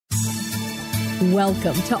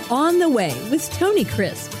Welcome to On the Way with Tony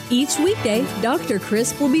Crisp. Each weekday, Dr.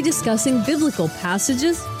 Crisp will be discussing biblical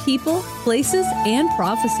passages, people, places, and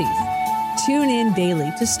prophecies. Tune in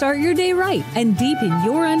daily to start your day right and deepen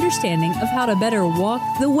your understanding of how to better walk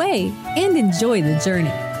the way and enjoy the journey.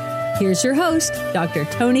 Here's your host, Dr.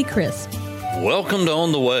 Tony Crisp. Welcome to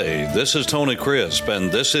On the Way. This is Tony Crisp,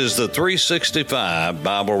 and this is the 365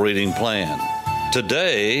 Bible Reading Plan.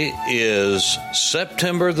 Today is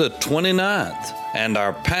September the 29th, and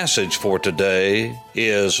our passage for today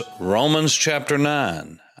is Romans chapter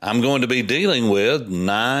 9. I'm going to be dealing with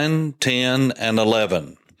 9, 10, and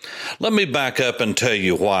 11. Let me back up and tell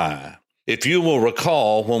you why. If you will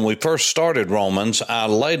recall, when we first started Romans, I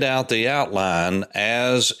laid out the outline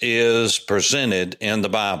as is presented in the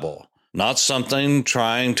Bible. Not something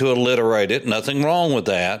trying to alliterate it, nothing wrong with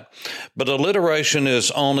that. But alliteration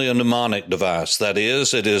is only a mnemonic device. That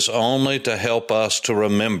is, it is only to help us to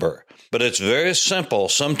remember. But it's very simple.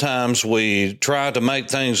 Sometimes we try to make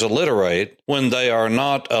things alliterate when they are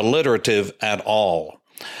not alliterative at all.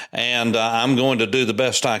 And I'm going to do the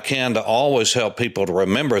best I can to always help people to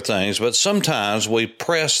remember things, but sometimes we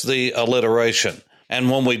press the alliteration.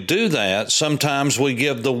 And when we do that, sometimes we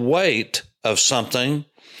give the weight of something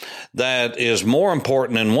that is more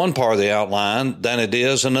important in one part of the outline than it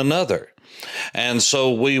is in another. And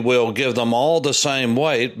so we will give them all the same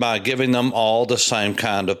weight by giving them all the same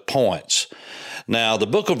kind of points. Now, the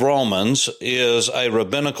book of Romans is a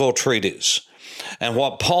rabbinical treatise. And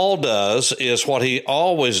what Paul does is what he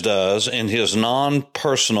always does in his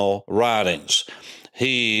non-personal writings.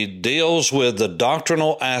 He deals with the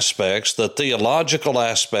doctrinal aspects, the theological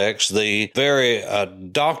aspects, the very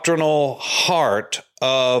doctrinal heart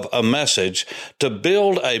of a message to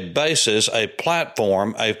build a basis, a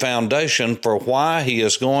platform, a foundation for why he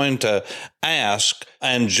is going to ask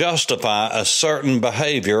and justify a certain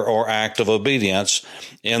behavior or act of obedience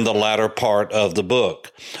in the latter part of the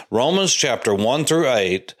book. Romans chapter 1 through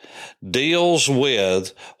 8 deals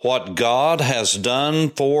with what God has done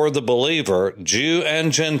for the believer, Jew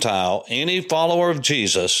and Gentile, any follower of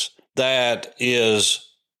Jesus that is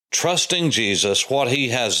trusting Jesus, what he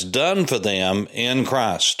has done for them in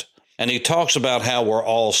Christ. And he talks about how we're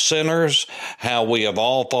all sinners, how we have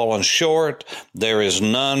all fallen short. There is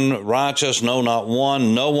none righteous, no, not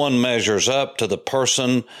one. No one measures up to the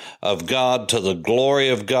person of God, to the glory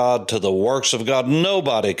of God, to the works of God.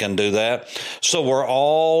 Nobody can do that. So we're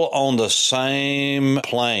all on the same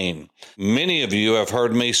plane. Many of you have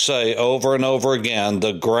heard me say over and over again,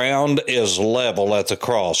 the ground is level at the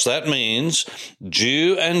cross. That means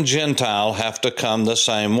Jew and Gentile have to come the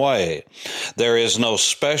same way. There is no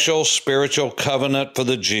special spiritual covenant for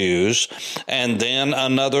the Jews and then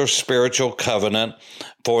another spiritual covenant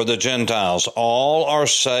for the Gentiles. All are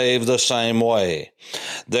saved the same way.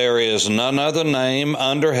 There is none other name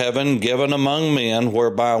under heaven given among men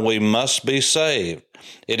whereby we must be saved.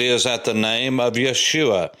 It is at the name of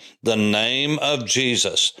Yeshua, the name of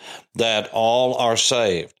Jesus, that all are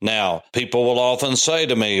saved. Now, people will often say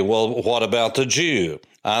to me, well, what about the Jew?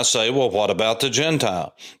 I say, well, what about the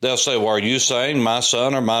Gentile? They'll say, well, are you saying my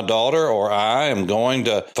son or my daughter or I am going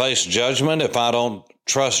to face judgment if I don't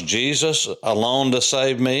trust Jesus alone to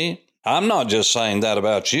save me? I'm not just saying that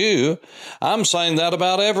about you. I'm saying that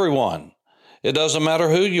about everyone. It doesn't matter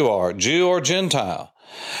who you are, Jew or Gentile.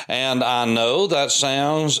 And I know that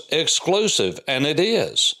sounds exclusive, and it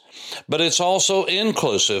is. But it's also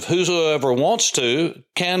inclusive. Whoever wants to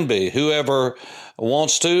can be. Whoever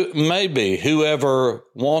wants to may be. Whoever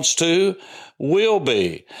wants to will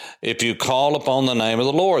be, if you call upon the name of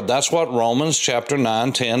the Lord. That's what Romans chapter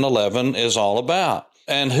 9, 10, 11 is all about.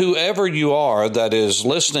 And whoever you are that is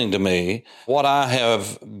listening to me, what I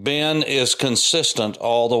have been is consistent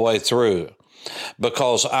all the way through.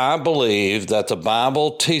 Because I believe that the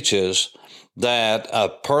Bible teaches that a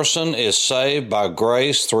person is saved by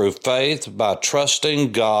grace through faith, by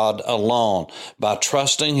trusting God alone, by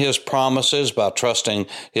trusting His promises, by trusting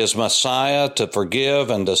His Messiah to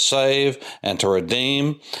forgive and to save and to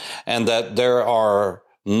redeem, and that there are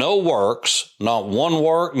no works, not one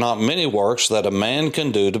work, not many works that a man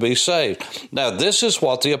can do to be saved. Now, this is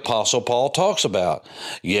what the Apostle Paul talks about.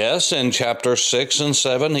 Yes, in chapter 6 and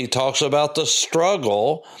 7, he talks about the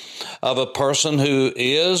struggle of a person who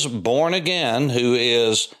is born again, who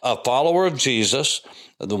is a follower of Jesus,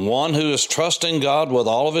 the one who is trusting God with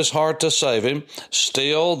all of his heart to save him.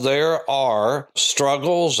 Still, there are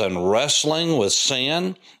struggles and wrestling with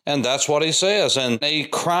sin, and that's what he says. And he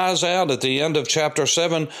cries out at the end of chapter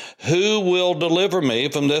 7, who will deliver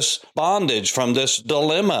me from this bondage, from this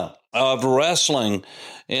dilemma? of wrestling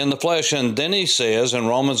in the flesh. And then he says in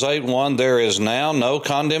Romans 8:1, there is now no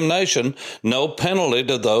condemnation, no penalty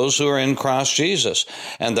to those who are in Christ Jesus.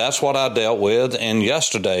 And that's what I dealt with in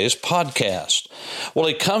yesterday's podcast. Well,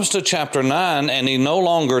 he comes to chapter 9 and he no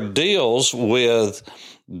longer deals with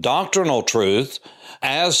doctrinal truth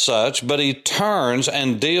as such, but he turns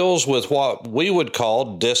and deals with what we would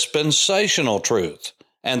call dispensational truth.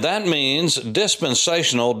 And that means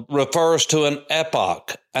dispensational refers to an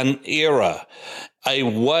epoch, an era, a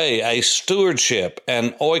way, a stewardship,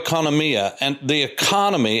 an oikonomia, and the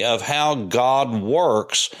economy of how God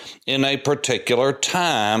works in a particular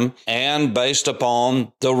time and based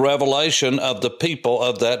upon the revelation of the people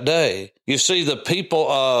of that day. You see, the people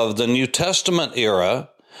of the New Testament era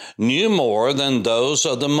knew more than those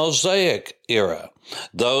of the Mosaic era.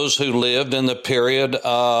 Those who lived in the period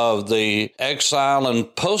of the exile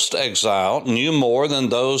and post-exile knew more than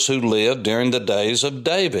those who lived during the days of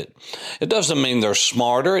David. It doesn't mean they're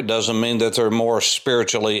smarter. It doesn't mean that they're more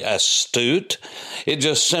spiritually astute. It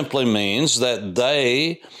just simply means that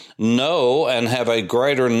they know and have a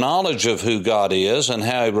greater knowledge of who God is and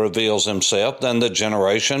how he reveals himself than the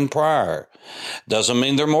generation prior. Doesn't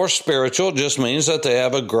mean they're more spiritual, it just means that they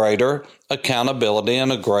have a greater accountability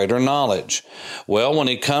and a greater knowledge. Well, when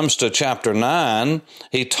he comes to chapter 9,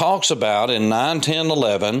 he talks about in 9, 10,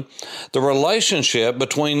 11, the relationship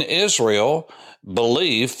between Israel,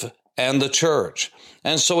 belief, and the church.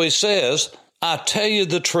 And so he says, I tell you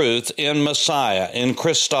the truth in Messiah, in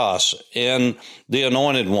Christos, in the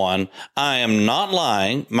Anointed One, I am not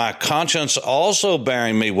lying, my conscience also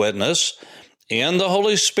bearing me witness, in the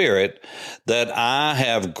Holy Spirit, that I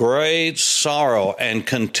have great sorrow and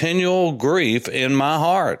continual grief in my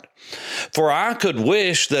heart. For I could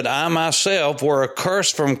wish that I myself were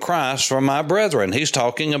accursed from Christ for my brethren. He's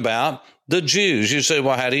talking about the Jews. You say,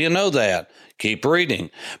 well, how do you know that? Keep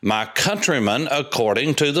reading. My countrymen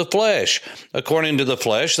according to the flesh. According to the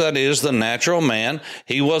flesh, that is the natural man.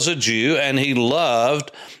 He was a Jew and he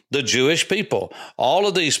loved the Jewish people. All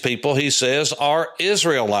of these people, he says, are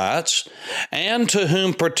Israelites, and to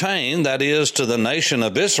whom pertain, that is, to the nation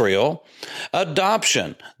of Israel,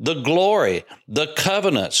 adoption, the glory, the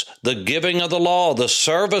covenants, the giving of the law, the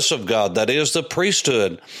service of God, that is, the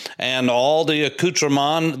priesthood, and all the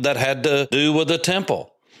accoutrement that had to do with the temple.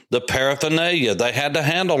 The paraphernalia, they had to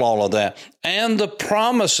handle all of that. And the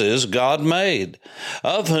promises God made,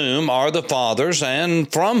 of whom are the fathers,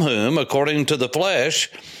 and from whom, according to the flesh,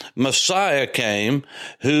 Messiah came,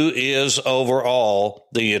 who is over all,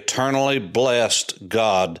 the eternally blessed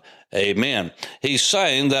God. Amen. He's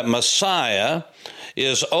saying that Messiah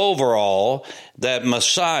is over all, that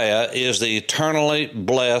Messiah is the eternally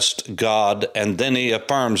blessed God, and then he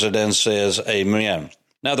affirms it and says, Amen.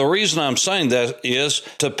 Now, the reason I'm saying that is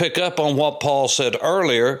to pick up on what Paul said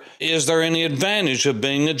earlier. Is there any advantage of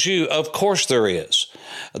being a Jew? Of course there is.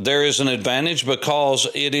 There is an advantage because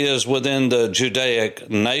it is within the Judaic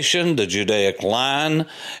nation, the Judaic line,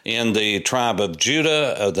 in the tribe of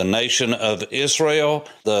Judah, of the nation of Israel,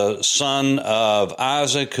 the son of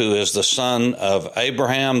Isaac, who is the son of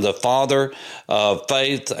Abraham, the father of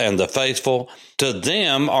faith and the faithful. To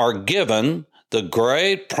them are given the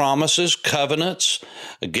great promises, covenants,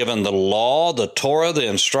 given the law, the Torah, the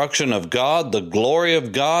instruction of God, the glory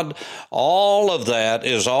of God. All of that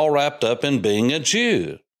is all wrapped up in being a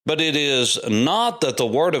Jew. But it is not that the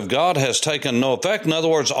word of God has taken no effect. In other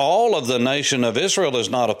words, all of the nation of Israel is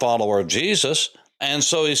not a follower of Jesus. And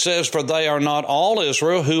so he says, for they are not all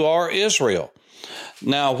Israel who are Israel.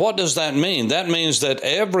 Now, what does that mean? That means that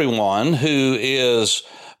everyone who is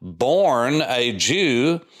born a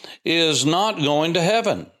Jew is not going to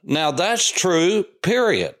heaven. Now, that's true,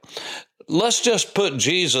 period. Let's just put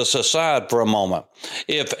Jesus aside for a moment.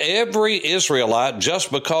 If every Israelite,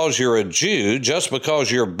 just because you're a Jew, just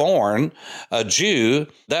because you're born a Jew,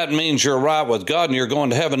 that means you're right with God and you're going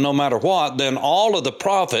to heaven no matter what, then all of the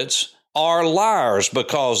prophets are liars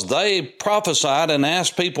because they prophesied and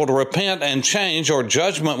asked people to repent and change or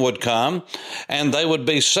judgment would come and they would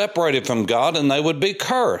be separated from God and they would be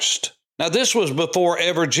cursed. Now, this was before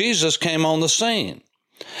ever Jesus came on the scene.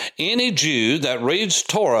 Any Jew that reads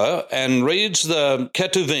Torah and reads the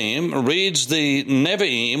Ketuvim, reads the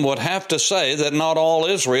Nevi'im, would have to say that not all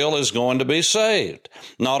Israel is going to be saved.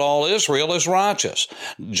 Not all Israel is righteous.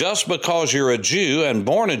 Just because you're a Jew and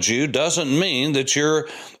born a Jew doesn't mean that you're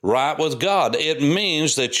right with God. It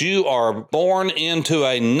means that you are born into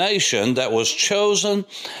a nation that was chosen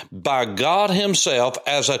by God himself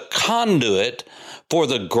as a conduit for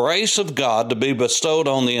the grace of God to be bestowed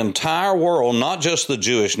on the entire world, not just the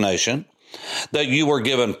Jewish nation. that you were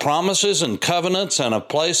given promises and covenants and a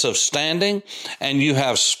place of standing, and you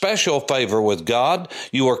have special favor with God.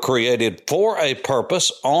 You were created for a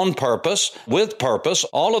purpose, on purpose, with purpose.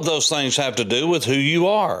 All of those things have to do with who you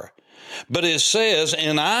are. But it says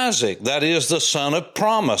in Isaac, that is the son of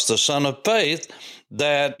promise, the son of faith,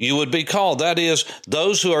 that you would be called. That is,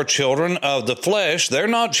 those who are children of the flesh, they're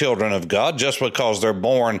not children of God just because they're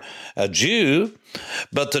born a Jew,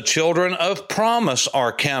 but the children of promise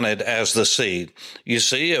are counted as the seed. You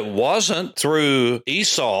see, it wasn't through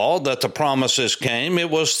Esau that the promises came. It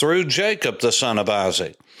was through Jacob, the son of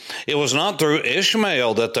Isaac. It was not through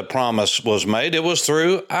Ishmael that the promise was made. It was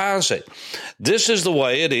through Isaac. This is the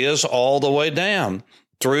way it is all the way down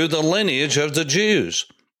through the lineage of the Jews.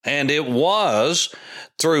 And it was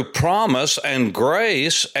through promise and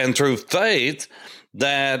grace and through faith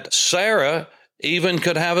that Sarah even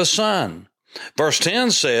could have a son. Verse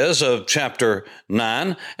 10 says of chapter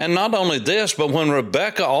 9, and not only this, but when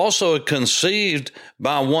Rebekah also conceived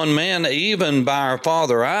by one man, even by our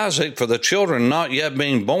father Isaac, for the children not yet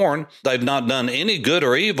being born, they've not done any good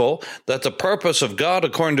or evil, that the purpose of God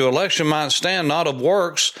according to election might stand, not of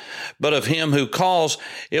works, but of him who calls.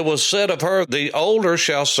 It was said of her, the older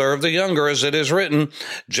shall serve the younger, as it is written,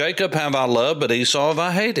 Jacob have I loved, but Esau have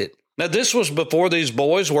I hated. Now, this was before these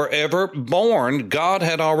boys were ever born. God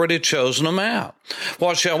had already chosen them out.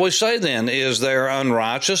 What shall we say then? Is there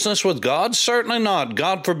unrighteousness with God? Certainly not.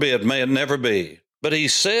 God forbid, may it never be. But he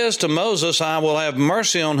says to Moses, I will have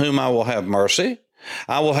mercy on whom I will have mercy.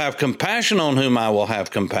 I will have compassion on whom I will have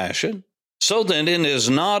compassion. So then it is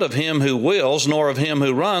not of him who wills, nor of him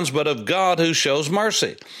who runs, but of God who shows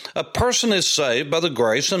mercy. A person is saved by the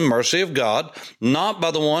grace and mercy of God, not by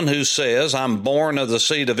the one who says, I'm born of the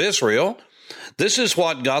seed of Israel. This is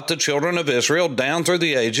what got the children of Israel down through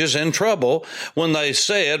the ages in trouble when they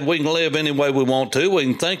said, we can live any way we want to, we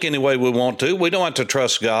can think any way we want to, we don't have to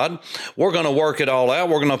trust God, we're going to work it all out,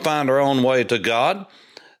 we're going to find our own way to God.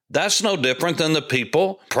 That's no different than the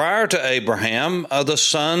people prior to Abraham, the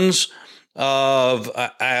sons of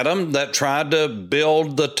Adam that tried to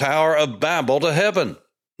build the Tower of Babel to heaven,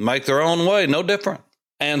 make their own way, no different.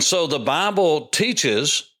 And so the Bible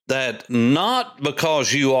teaches that not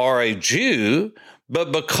because you are a Jew,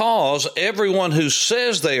 but because everyone who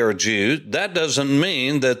says they are Jew, that doesn't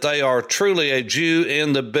mean that they are truly a Jew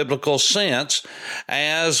in the biblical sense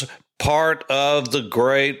as part of the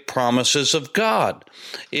great promises of God.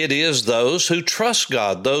 It is those who trust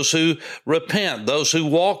God, those who repent, those who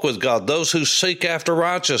walk with God, those who seek after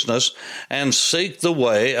righteousness and seek the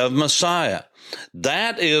way of Messiah.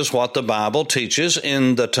 That is what the Bible teaches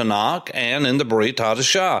in the Tanakh and in the Brit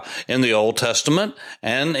Hadashah, in the Old Testament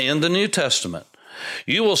and in the New Testament.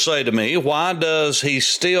 You will say to me, why does he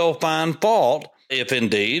still find fault if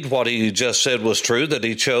indeed what he just said was true, that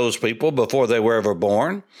he chose people before they were ever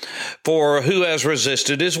born? For who has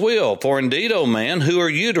resisted his will? For indeed, O man, who are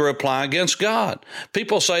you to reply against God?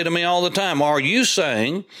 People say to me all the time, are you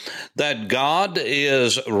saying that God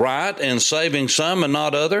is right in saving some and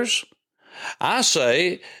not others? I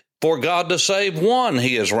say, for God to save one,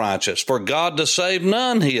 he is righteous. For God to save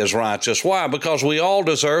none, he is righteous. Why? Because we all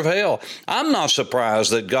deserve hell. I'm not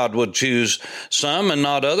surprised that God would choose some and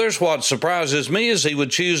not others. What surprises me is he would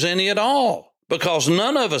choose any at all, because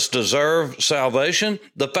none of us deserve salvation.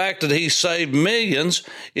 The fact that he saved millions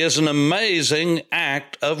is an amazing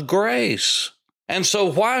act of grace. And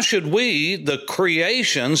so why should we, the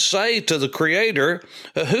creation, say to the Creator,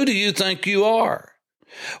 who do you think you are?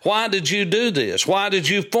 Why did you do this? Why did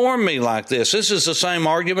you form me like this? This is the same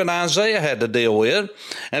argument Isaiah had to deal with.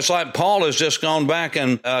 And it's like Paul has just gone back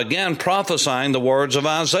and again prophesying the words of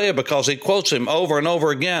Isaiah, because he quotes him over and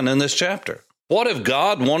over again in this chapter. What if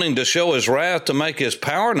God, wanting to show his wrath to make his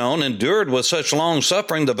power known, endured with such long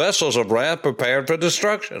suffering the vessels of wrath prepared for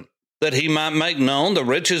destruction, that he might make known the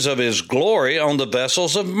riches of his glory on the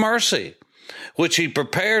vessels of mercy, which he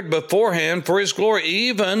prepared beforehand for his glory,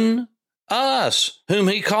 even us, whom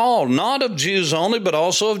he called, not of Jews only, but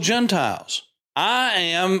also of Gentiles. I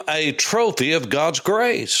am a trophy of God's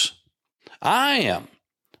grace. I am.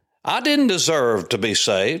 I didn't deserve to be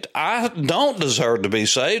saved. I don't deserve to be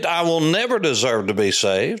saved. I will never deserve to be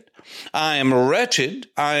saved. I am wretched.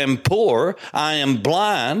 I am poor. I am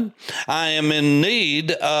blind. I am in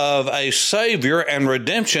need of a Savior and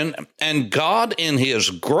redemption. And God, in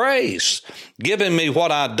his grace, giving me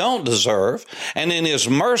what I don't deserve, and in his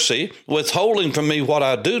mercy, withholding from me what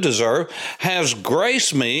I do deserve, has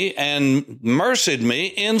graced me and mercied me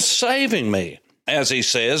in saving me. As he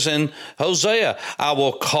says in Hosea, I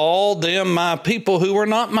will call them my people who were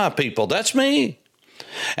not my people. That's me.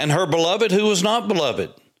 And her beloved who was not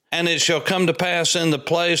beloved. And it shall come to pass in the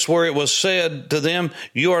place where it was said to them,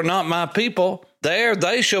 you are not my people, there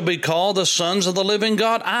they shall be called the sons of the living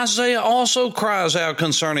God. Isaiah also cries out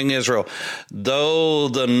concerning Israel, though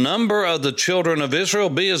the number of the children of Israel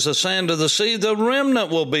be as the sand of the sea, the remnant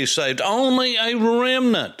will be saved. Only a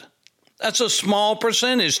remnant. That's a small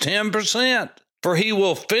percentage, 10%. For he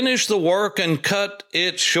will finish the work and cut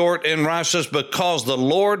it short in righteousness, because the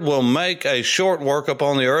Lord will make a short work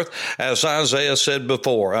upon the earth, as Isaiah said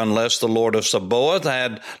before. Unless the Lord of Sabaoth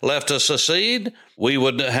had left us a seed, we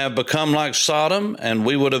would have become like Sodom, and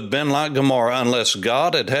we would have been like Gomorrah. Unless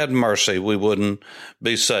God had had mercy, we wouldn't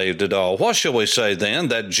be saved at all. What shall we say then?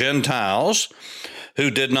 That Gentiles who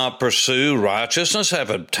did not pursue righteousness have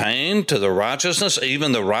obtained to the righteousness,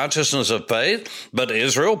 even the righteousness of faith. But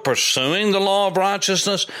Israel, pursuing the law of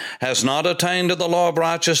righteousness, has not attained to the law of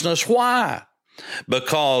righteousness. Why?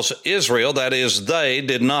 Because Israel, that is, they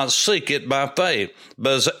did not seek it by faith,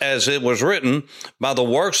 but as it was written, by the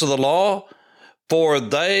works of the law, for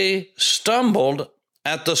they stumbled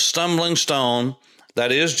at the stumbling stone,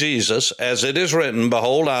 that is Jesus, as it is written,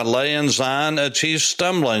 behold, I lay in Zion a chief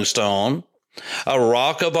stumbling stone, a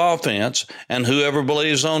rock of offense, and whoever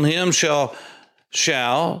believes on him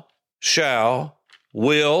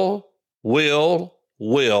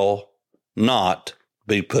will not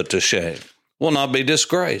be put to shame, will not be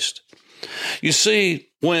disgraced. You see,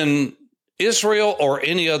 when Israel or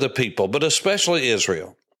any other people, but especially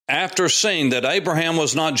Israel, after seeing that Abraham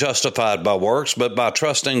was not justified by works, but by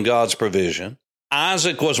trusting God's provision,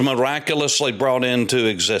 Isaac was miraculously brought into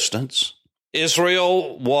existence.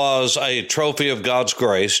 Israel was a trophy of God's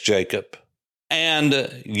grace, Jacob,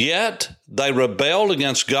 and yet they rebelled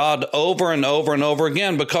against God over and over and over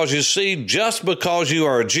again, because you see, just because you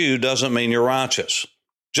are a Jew doesn't mean you're righteous.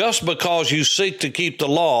 Just because you seek to keep the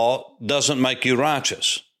law doesn't make you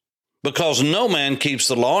righteous, because no man keeps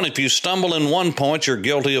the law, and if you stumble in one point, you're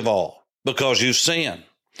guilty of all, because you sin.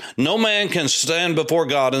 No man can stand before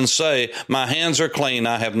God and say, my hands are clean,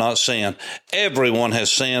 I have not sinned. Everyone has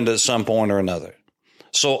sinned at some point or another.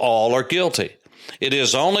 So all are guilty. It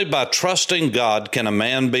is only by trusting God can a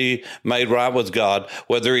man be made right with God,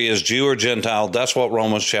 whether he is Jew or Gentile. That's what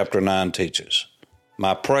Romans chapter 9 teaches.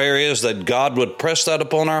 My prayer is that God would press that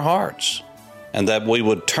upon our hearts, and that we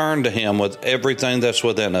would turn to him with everything that's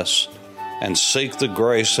within us and seek the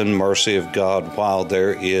grace and mercy of God while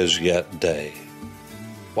there is yet day.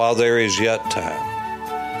 While there is yet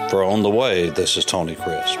time. For On the Way, this is Tony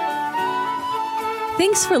Crisp.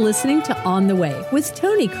 Thanks for listening to On the Way with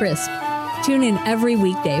Tony Crisp. Tune in every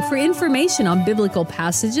weekday for information on biblical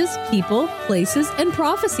passages, people, places, and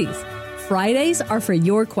prophecies. Fridays are for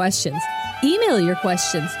your questions. Email your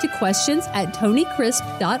questions to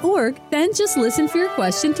questions@tonycrisp.org. Then just listen for your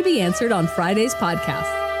question to be answered on Friday's podcast.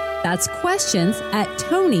 That's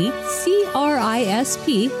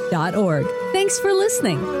questions@tonycrisp.org. Thanks for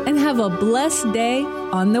listening, and have a blessed day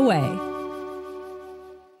on the way.